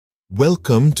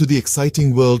Welcome to the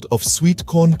exciting world of sweet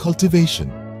corn cultivation.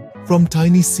 From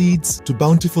tiny seeds to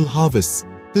bountiful harvests,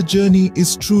 the journey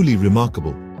is truly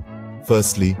remarkable.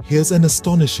 Firstly, here's an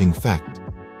astonishing fact.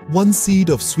 One seed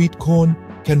of sweet corn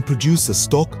can produce a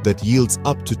stalk that yields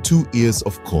up to 2 ears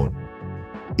of corn.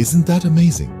 Isn't that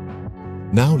amazing?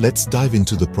 Now let's dive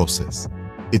into the process.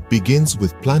 It begins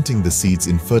with planting the seeds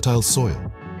in fertile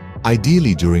soil,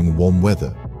 ideally during warm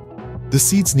weather. The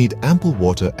seeds need ample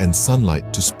water and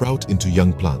sunlight to sprout into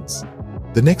young plants.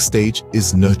 The next stage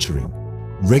is nurturing.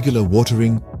 Regular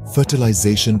watering,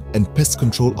 fertilization, and pest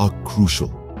control are crucial.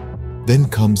 Then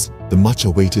comes the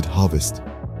much-awaited harvest.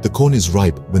 The corn is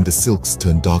ripe when the silks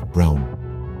turn dark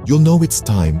brown. You'll know it's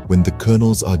time when the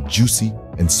kernels are juicy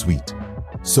and sweet.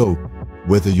 So,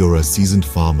 whether you're a seasoned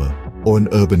farmer or an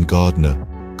urban gardener,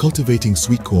 cultivating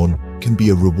sweet corn can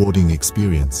be a rewarding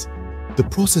experience. The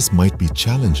process might be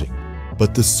challenging,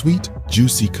 but the sweet,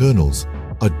 juicy kernels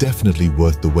are definitely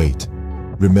worth the wait.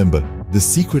 Remember, the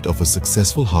secret of a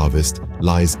successful harvest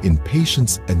lies in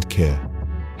patience and care.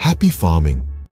 Happy farming!